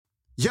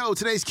Yo,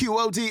 today's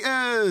QOD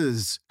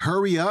is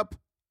hurry up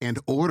and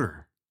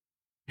order.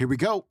 Here we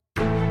go.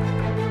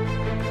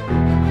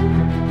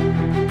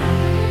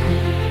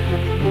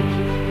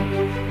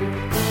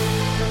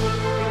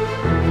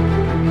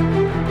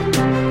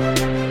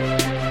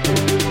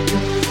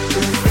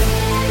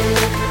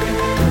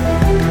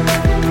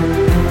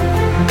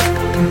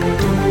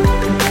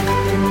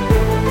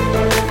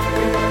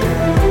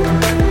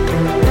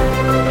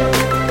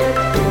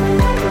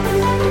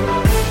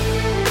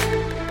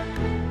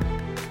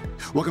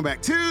 Welcome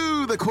back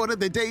to the Quote of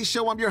the Day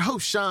Show. I'm your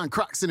host, Sean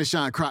Croxton of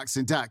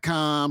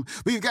SeanCroxton.com.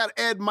 We've got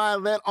Ed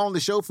Mylett on the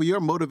show for your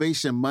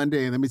Motivation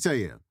Monday. And let me tell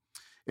you,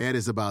 Ed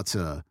is about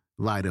to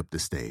light up the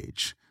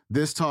stage.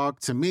 This talk,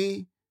 to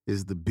me,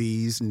 is the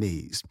bee's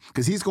knees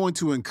because he's going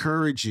to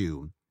encourage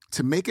you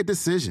to make a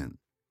decision,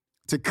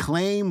 to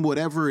claim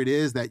whatever it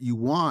is that you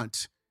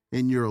want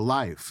in your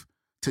life,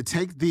 to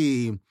take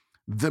the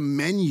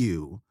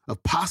menu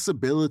of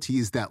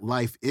possibilities that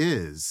life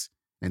is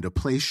and to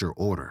place your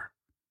order.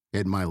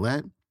 Ed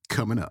Mylett,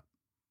 coming up.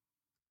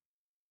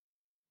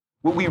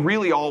 What we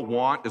really all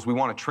want is we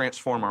want to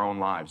transform our own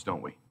lives,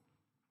 don't we?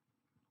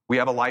 We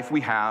have a life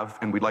we have,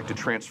 and we'd like to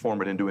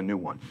transform it into a new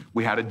one.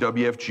 We had a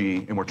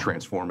WFG, and we're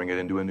transforming it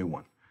into a new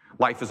one.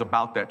 Life is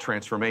about that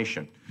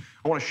transformation.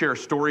 I want to share a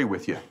story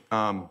with you.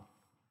 How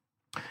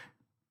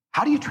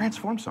do you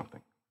transform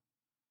something?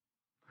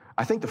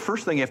 I think the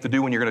first thing you have to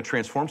do when you're going to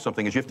transform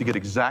something is you have to get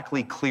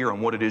exactly clear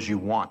on what it is you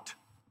want.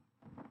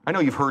 I know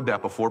you've heard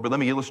that before, but let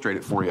me illustrate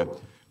it for you.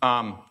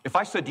 If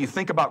I said, do you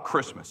think about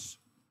Christmas?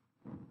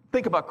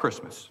 Think about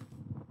Christmas.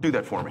 Do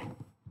that for me.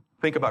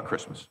 Think about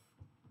Christmas.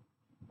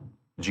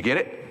 Did you get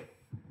it?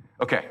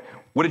 Okay.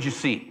 What did you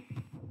see?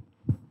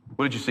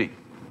 What did you see?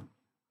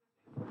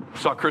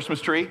 Saw a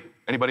Christmas tree?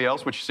 Anybody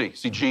else? What'd you see?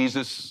 See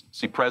Jesus?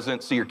 See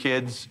presents? See your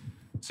kids?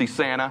 See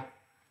Santa?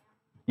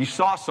 You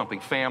saw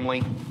something,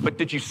 family. But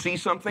did you see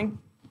something?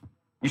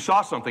 You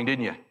saw something,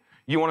 didn't you?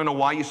 You want to know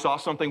why you saw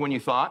something when you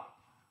thought?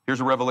 Here's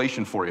a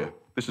revelation for you.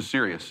 This is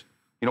serious.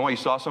 You know why you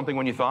saw something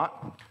when you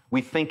thought?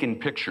 We think in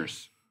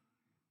pictures.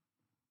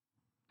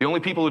 The only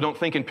people who don't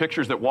think in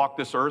pictures that walk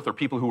this earth are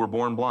people who were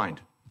born blind.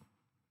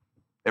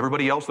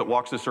 Everybody else that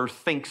walks this earth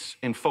thinks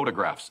in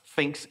photographs,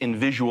 thinks in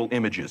visual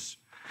images.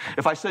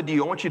 If I said to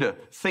you, I want you to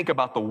think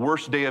about the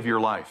worst day of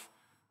your life,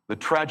 the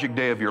tragic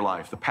day of your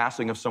life, the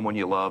passing of someone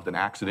you loved, an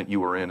accident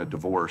you were in, a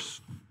divorce,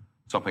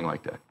 something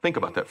like that. Think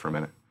about that for a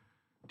minute.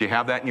 Do you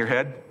have that in your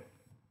head?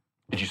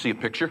 Did you see a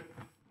picture?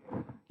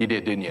 You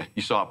did, didn't you?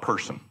 You saw a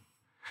person.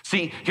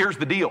 See, here's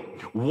the deal.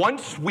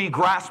 Once we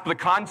grasp the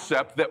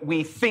concept that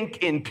we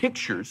think in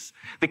pictures,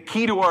 the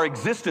key to our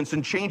existence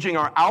and changing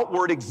our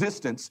outward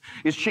existence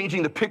is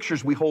changing the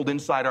pictures we hold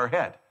inside our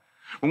head.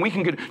 When we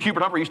can get,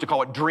 Hubert Humphrey used to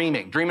call it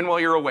dreaming while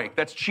you're awake.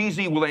 That's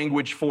cheesy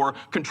language for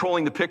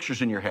controlling the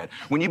pictures in your head.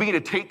 When you begin to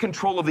take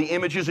control of the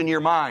images in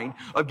your mind,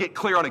 get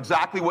clear on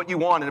exactly what you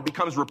want, and it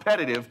becomes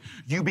repetitive,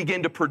 you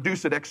begin to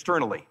produce it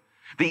externally.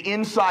 The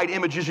inside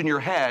images in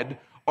your head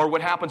are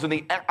what happens in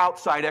the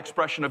outside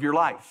expression of your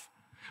life.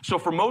 So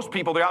for most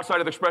people, the outside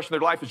of the expression of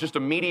their life is just a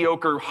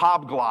mediocre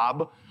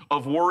hobglob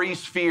of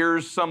worries,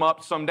 fears, some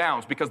ups, some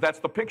downs, because that's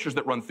the pictures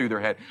that run through their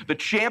head. The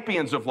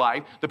champions of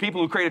life, the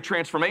people who create a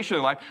transformation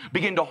in life,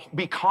 begin to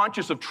be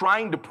conscious of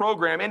trying to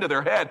program into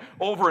their head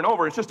over and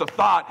over. It's just a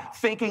thought,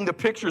 thinking the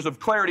pictures of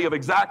clarity of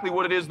exactly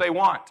what it is they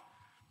want.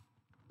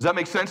 Does that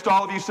make sense to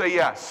all of you? Say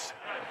yes.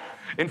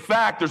 In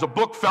fact, there's a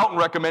book Felton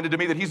recommended to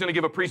me that he's going to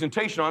give a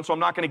presentation on, so I'm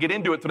not going to get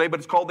into it today, but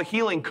it's called The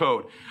Healing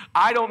Code.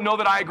 I don't know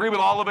that I agree with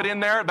all of it in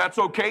there. That's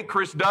okay.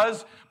 Chris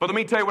does. But let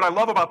me tell you what I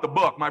love about the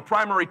book. My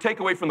primary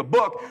takeaway from the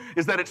book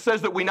is that it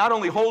says that we not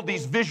only hold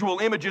these visual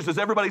images as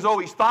everybody's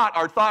always thought,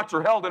 our thoughts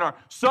are held in our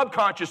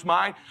subconscious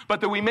mind,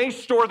 but that we may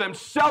store them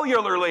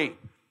cellularly.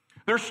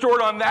 They're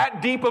stored on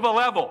that deep of a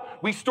level.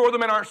 We store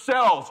them in our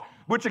cells,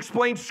 which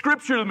explains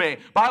Scripture to me.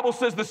 Bible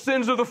says the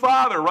sins of the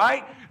father,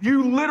 right?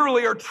 You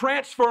literally are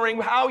transferring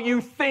how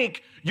you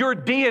think, your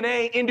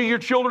DNA, into your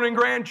children and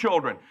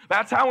grandchildren.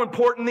 That's how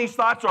important these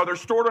thoughts are. They're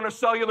stored on a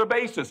cellular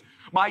basis.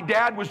 My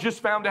dad was just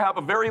found to have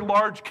a very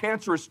large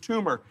cancerous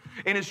tumor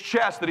in his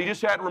chest that he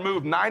just had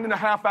removed,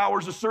 9.5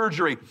 hours of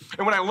surgery.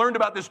 And when I learned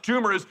about this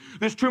tumor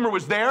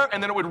was there,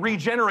 and then it would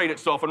regenerate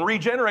itself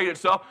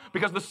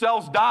because the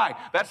cells die.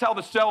 That's how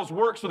the cells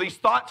work. So these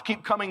thoughts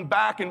keep coming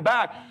back and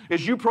back.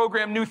 As you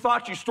program new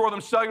thoughts, you store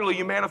them cellularly,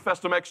 you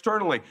manifest them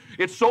externally.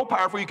 It's so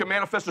powerful you can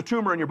manifest a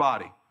tumor in your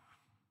body.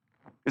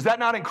 Is that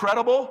not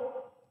incredible?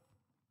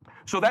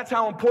 So that's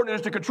how important it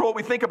is to control what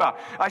we think about.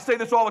 I say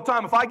this all the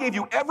time. If I gave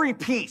you every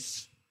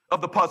piece of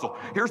the puzzle,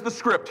 here's the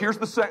script, here's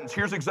the sentence,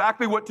 here's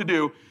exactly what to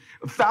do,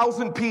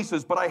 1,000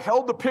 pieces, but I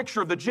held the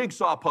picture of the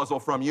jigsaw puzzle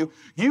from you,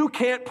 you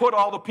can't put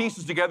all the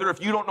pieces together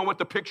if you don't know what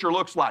the picture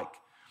looks like.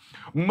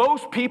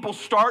 Most people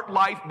start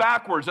life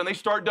backwards, and they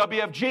start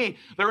WFG.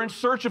 They're in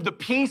search of the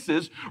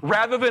pieces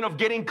rather than of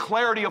getting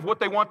clarity of what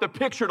they want the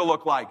picture to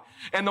look like.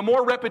 And the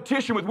more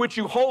repetition with which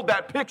you hold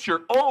that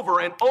picture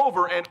over and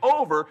over and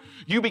over,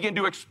 you begin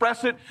to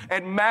express it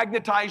and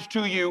magnetize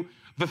to you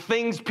the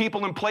things,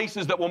 people, and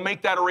places that will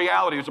make that a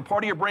reality. There's a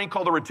part of your brain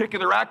called the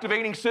reticular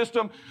activating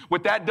system.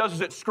 What that does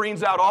is it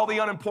screens out all the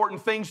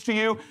unimportant things to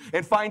you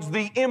and finds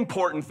the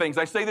important things.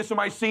 I say this in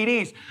my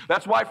CDs.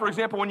 That's why, for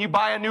example, when you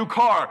buy a new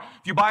car,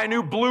 if you buy a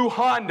new blue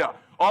Honda,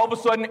 all of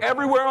a sudden,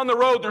 everywhere on the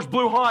road, there's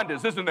blue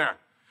Hondas, isn't there?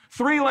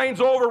 3 lanes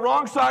over,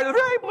 wrong side of the,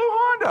 hey, blue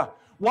Honda.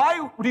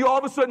 Why do you all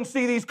of a sudden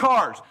see these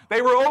cars?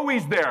 They were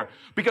always there.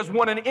 Because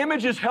when an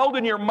image is held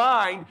in your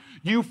mind,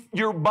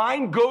 your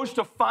mind goes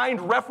to find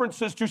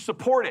references to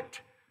support it.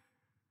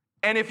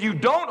 And if you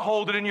don't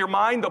hold it in your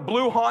mind, the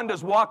blue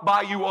Hondas walk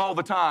by you all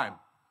the time.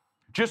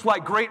 Just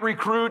like great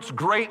recruits,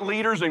 great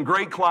leaders, and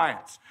great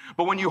clients.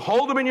 But when you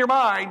hold them in your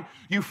mind,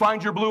 you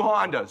find your blue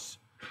Hondas.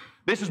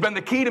 This has been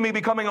the key to me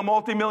becoming a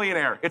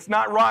multimillionaire. It's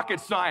not rocket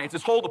science.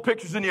 It's hold the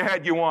pictures in your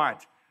head you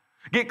want.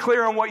 Get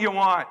clear on what you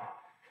want.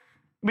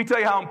 Let me tell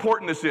you how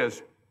important this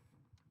is.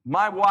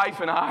 My wife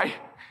and I,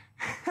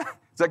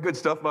 is that good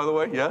stuff, by the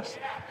way? Yes?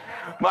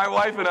 My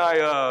wife and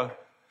I,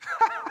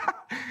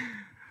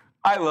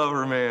 I love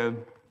her, man.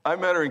 I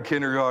met her in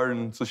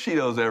kindergarten, so she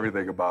knows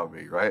everything about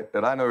me, right?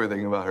 And I know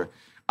everything about her.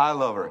 I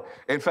love her.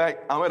 In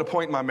fact, I'm at a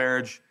point in my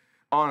marriage,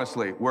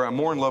 honestly, where I'm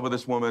more in love with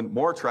this woman,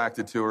 more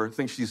attracted to her,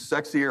 think she's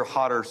sexier,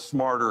 hotter,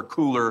 smarter,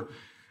 cooler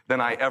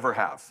than I ever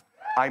have.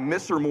 I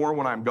miss her more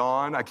when I'm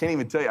gone. I can't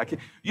even tell you.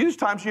 Use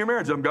times in your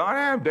marriage. I'm gone,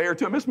 a day or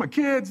two. I miss my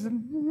kids.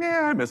 And,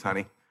 I miss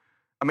honey.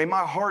 I mean,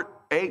 my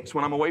heart aches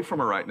when I'm away from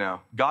her right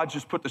now. God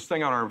just put this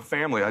thing on our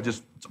family.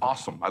 It's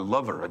awesome. I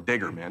love her. I dig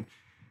her, man.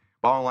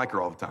 But I don't like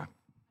her all the time.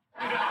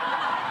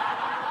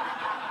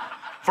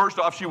 First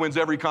off, she wins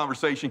every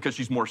conversation because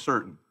she's more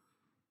certain.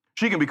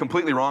 She can be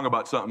completely wrong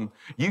about something.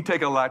 You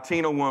take a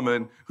Latino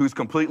woman who's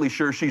completely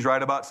sure she's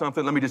right about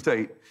something, let me just tell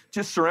you,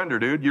 just surrender,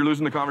 dude. You're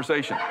losing the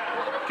conversation,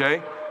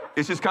 okay?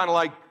 It's just kind of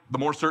like the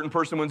more certain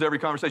person wins every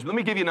conversation. Let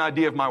me give you an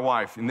idea of my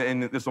wife,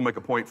 and this will make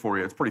a point for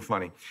you. It's pretty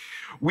funny.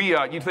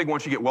 You'd think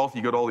once you get wealthy,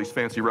 you go to all these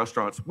fancy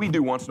restaurants. We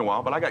do once in a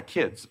while, but I got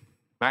kids.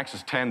 Max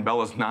is 10,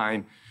 Bella's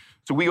 9.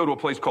 So we go to a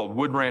place called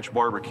Wood Ranch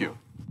Barbecue.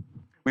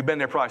 We've been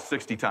there probably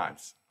 60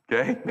 times,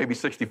 okay? Maybe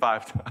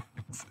 65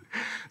 times.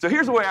 So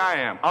here's the way I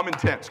am. I'm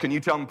intense. Can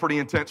you tell I'm a pretty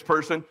intense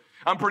person?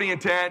 I'm pretty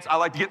intense. I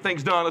like to get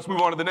things done. Let's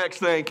move on to the next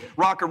thing.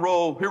 Rock and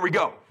roll. Here we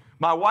go.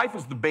 My wife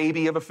is the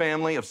baby of a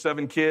family of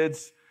 7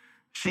 kids.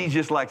 She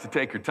just likes to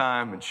take her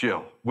time and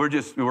chill. We're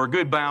a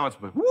good balance,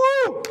 but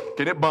woo,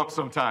 can it bump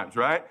sometimes,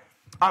 right?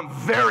 I'm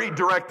very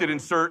directed and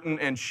certain,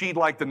 and she'd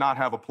like to not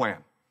have a plan,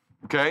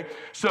 okay?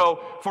 So,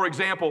 for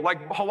example,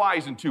 like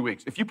Hawaii's in 2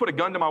 weeks. If you put a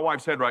gun to my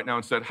wife's head right now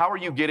and said, how are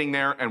you getting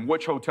there and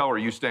which hotel are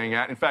you staying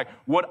at? In fact,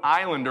 what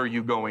island are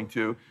you going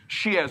to?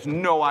 She has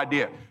no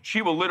idea.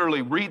 She will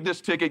literally read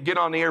this ticket, get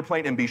on the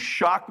airplane, and be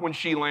shocked when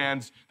she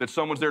lands that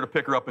someone's there to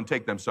pick her up and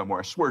take them somewhere.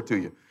 I swear to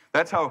you.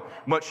 That's how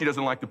much she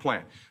doesn't like to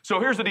plan. So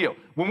here's the deal.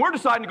 When we're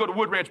deciding to go to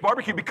Wood Ranch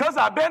Barbecue, because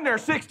I've been there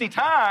 60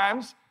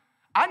 times,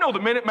 I know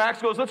the minute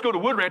Max goes, let's go to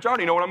Wood Ranch, I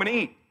already know what I'm going to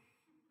eat.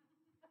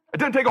 It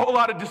doesn't take a whole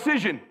lot of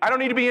decision. I don't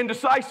need to be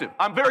indecisive.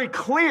 I'm very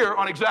clear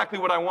on exactly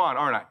what I want,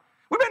 aren't I?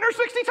 We've been there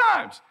 60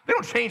 times. They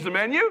don't change the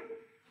menu.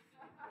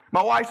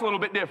 My wife's a little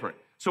bit different.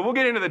 So we'll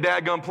get into the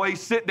dadgum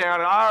place, sit down,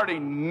 and I already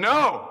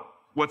know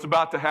what's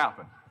about to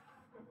happen.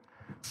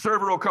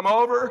 Server will come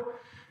over,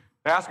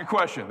 ask a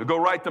question. They'll go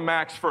right to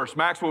Max first.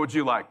 Max, what would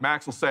you like?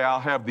 Max will say,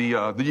 I'll have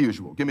the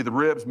usual. Give me the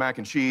ribs, mac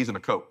and cheese, and a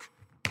Coke.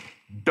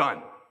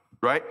 Done,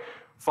 right?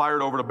 Fire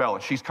it over to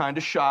Bella. She's kind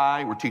of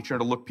shy. We're teaching her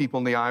to look people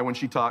in the eye when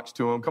she talks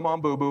to them. Come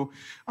on, boo-boo.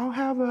 I'll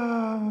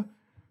have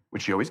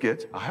which she always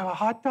gets. I'll have a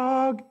hot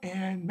dog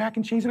and mac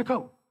and cheese and a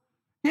Coke.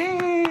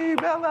 Yay,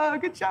 Bella,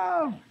 good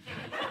job.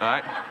 All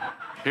right,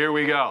 here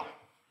we go.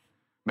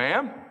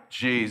 Ma'am?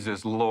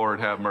 Jesus, Lord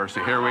have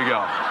mercy. Here we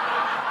go.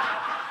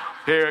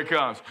 Here it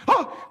comes.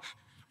 Oh,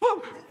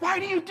 well, why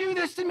do you do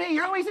this to me?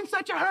 You're always in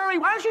such a hurry.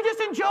 Why don't you just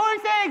enjoy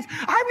things?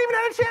 I haven't even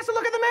had a chance to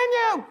look at the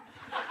menu.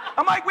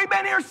 I'm like, we've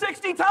been here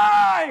 60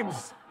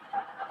 times.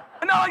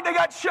 And not like they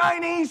got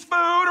Chinese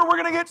food or we're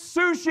going to get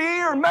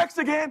sushi or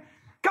Mexican.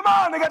 Come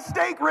on, they got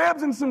steak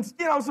ribs and some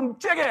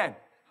chicken.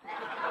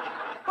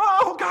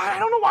 Oh, God, I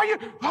don't know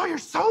why you're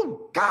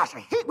so, gosh, I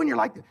hate when you're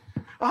like this.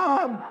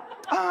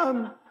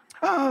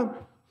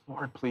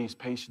 Lord, please,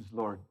 patience,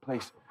 Lord,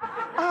 please.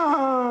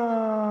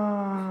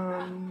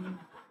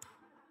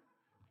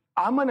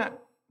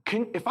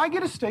 If I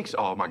get a steak,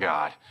 oh my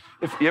God.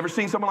 If you ever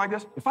seen someone like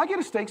this? If I get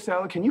a steak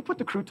salad, can you put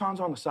the croutons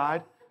on the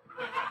side?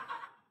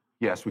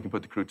 Yes, we can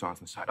put the croutons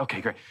on the side.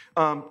 Okay, great.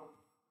 What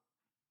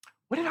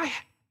did I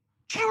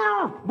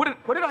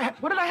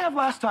have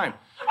last time?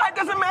 It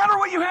doesn't matter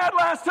what you had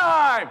last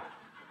time.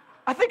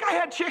 I think I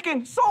had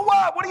chicken. So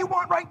what? What do you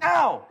want right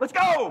now? Let's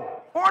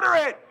go. Order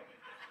it.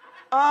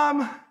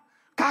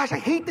 Gosh, I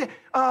hate that.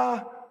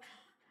 I'll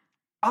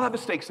have a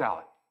steak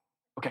salad.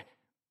 Okay,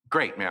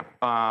 great, ma'am.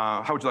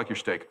 How would you like your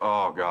steak?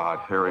 Oh, God,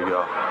 here we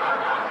go.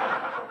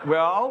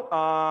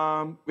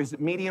 Well, is it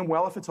medium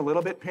well if it's a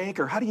little bit pink,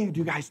 or how do you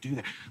guys do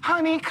that?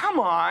 Honey, come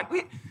on.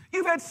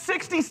 You've had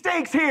 60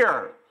 steaks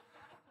here.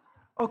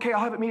 Okay,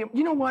 I'll have it medium.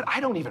 You know what? I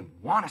don't even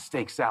want a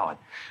steak salad.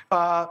 You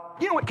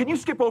know what? Can you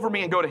skip over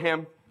me and go to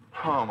him?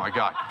 Oh, my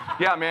God.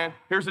 Yeah, man,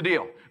 here's the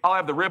deal. I'll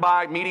have the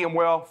ribeye, medium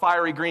well,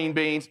 fiery green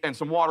beans, and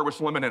some water with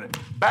some lemon in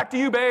it. Back to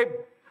you, babe.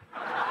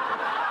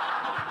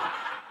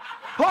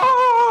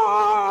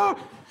 Oh,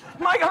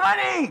 my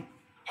honey,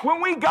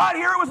 when we got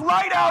here, it was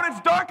light out. It's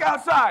dark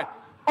outside.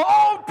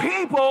 Old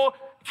people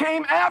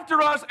came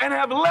after us and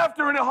have left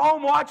her at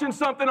home watching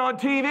something on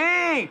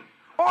TV.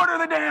 Order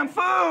the damn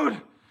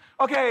food.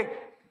 Okay,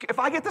 if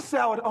I get the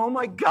salad, oh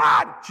my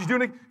God, she's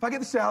doing it. If I get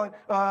the salad,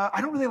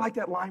 I don't really like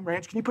that lime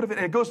ranch. Can you put it in?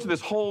 And it goes to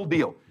this whole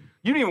deal.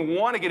 You don't even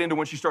want to get into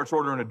when she starts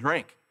ordering a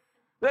drink.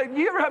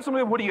 You ever have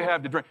somebody, what do you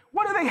have to drink?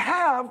 What do they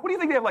have? What do you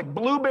think they have, like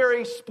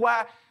blueberry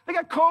splat? They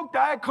got Coke,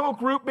 Diet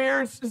Coke, root beer,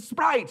 and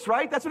Sprites,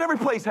 right? That's what every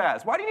place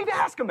has. Why do you need to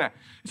ask them that?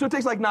 So it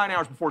takes like 9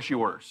 hours before she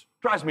orders.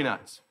 Drives me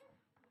nuts.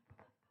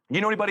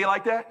 You know anybody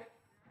like that?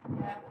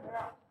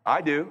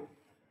 I do.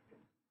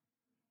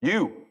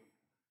 You,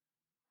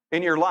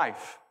 in your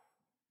life,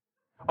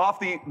 off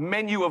the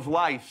menu of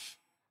life,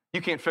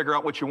 you can't figure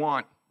out what you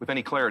want with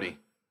any clarity,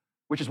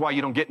 which is why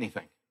you don't get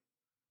anything.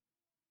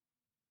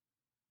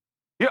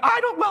 Yeah,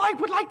 I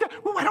would like to,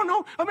 well, I don't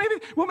know,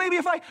 maybe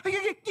if I,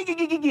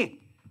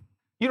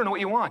 you don't know what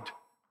you want.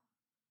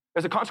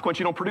 As a consequence,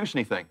 you don't produce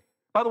anything.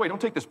 By the way,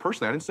 don't take this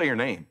personally. I didn't say your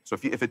name. So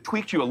if it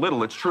tweaked you a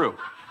little, it's true.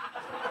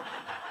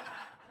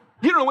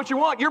 You don't know what you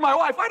want. You're my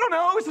wife. I don't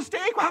know. It's a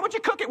steak. How would you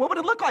cook it? What would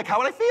it look like? How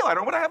would I feel? I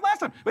don't know what I had last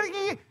time.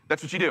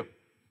 That's what you do.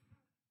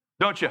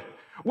 Don't you?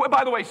 Well,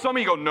 by the way, some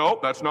of you go,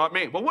 nope, that's not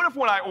me. Well, what if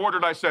when I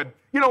ordered, I said,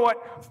 you know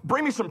what?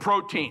 Bring me some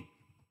protein.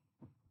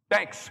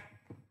 Thanks.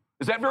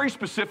 Is that very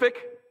specific?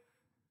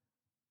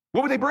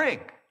 What would they bring?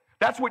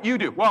 That's what you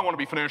do. Well, I want to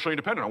be financially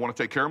independent. I want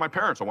to take care of my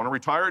parents. I want to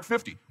retire at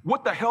 50.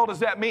 What the hell does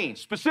that mean?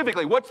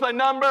 Specifically, what's the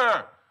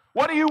number?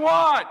 What do you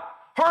want?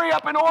 Hurry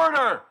up and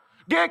order.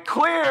 Get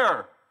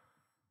clear.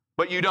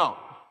 But you don't.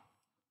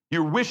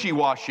 You're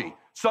wishy-washy.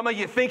 Some of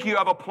you think you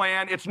have a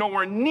plan. It's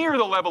nowhere near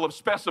the level of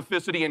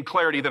specificity and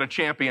clarity that a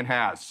champion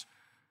has.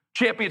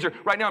 Champions are,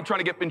 right now I'm trying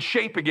to get in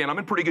shape again. I'm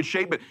in pretty good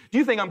shape, but do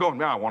you think I'm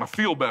going, I want to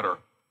feel better?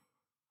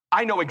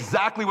 I know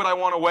exactly what I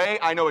want to weigh.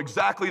 I know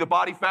exactly the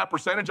body fat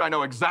percentage. I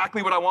know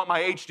exactly what I want my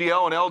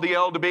HDL and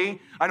LDL to be.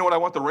 I know what I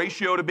want the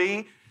ratio to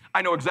be.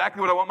 I know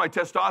exactly what I want my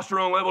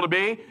testosterone level to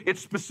be. It's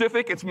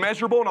specific, it's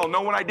measurable, and I'll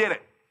know when I did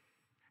it.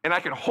 And I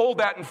can hold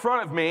that in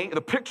front of me,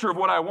 the picture of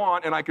what I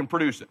want, and I can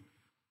produce it.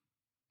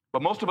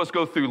 But most of us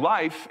go through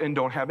life and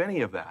don't have any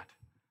of that.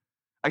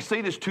 I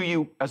say this to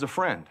you as a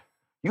friend.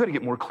 You got to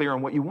get more clear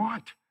on what you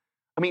want.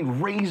 I mean,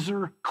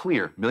 razor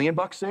clear. $1 million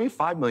saved,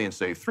 5 million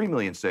saved, 3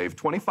 million saved,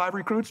 25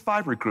 recruits,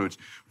 5 recruits,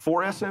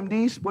 4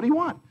 SMDs. What do you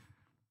want?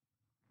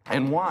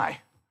 And why?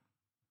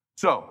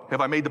 So,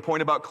 have I made the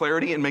point about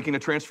clarity and making a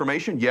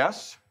transformation?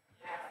 Yes.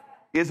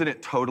 Isn't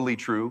it totally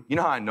true? You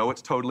know how I know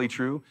it's totally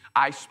true?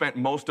 I spent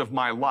most of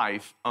my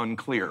life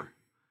unclear.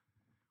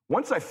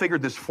 Once I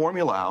figured this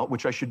formula out,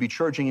 which I should be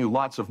charging you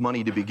lots of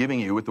money to be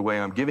giving you with the way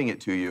I'm giving it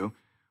to you,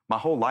 my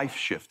whole life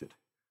shifted.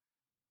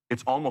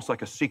 It's almost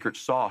like a secret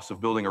sauce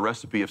of building a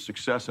recipe of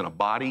success in a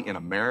body, in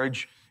a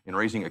marriage, in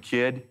raising a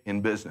kid,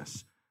 in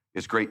business.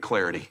 It's great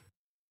clarity.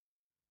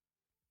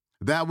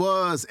 That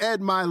was Ed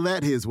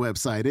Mylett. His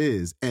website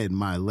is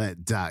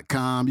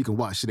edmylett.com. You can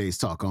watch today's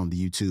talk on the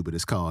YouTube. It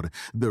is called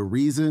The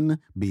Reason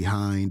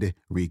Behind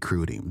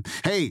Recruiting.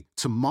 Hey,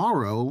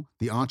 tomorrow,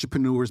 the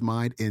Entrepreneur's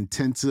Mind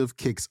Intensive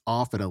kicks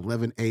off at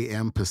 11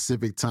 a.m.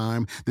 Pacific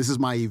time. This is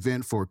my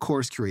event for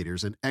course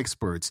creators and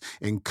experts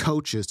and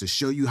coaches to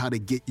show you how to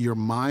get your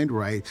mind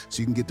right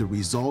so you can get the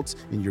results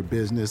in your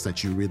business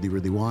that you really,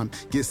 really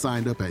want. Get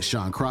signed up at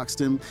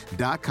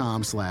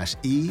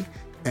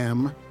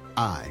SeanCroxton.com/EM.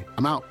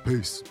 I'm out.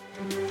 Peace.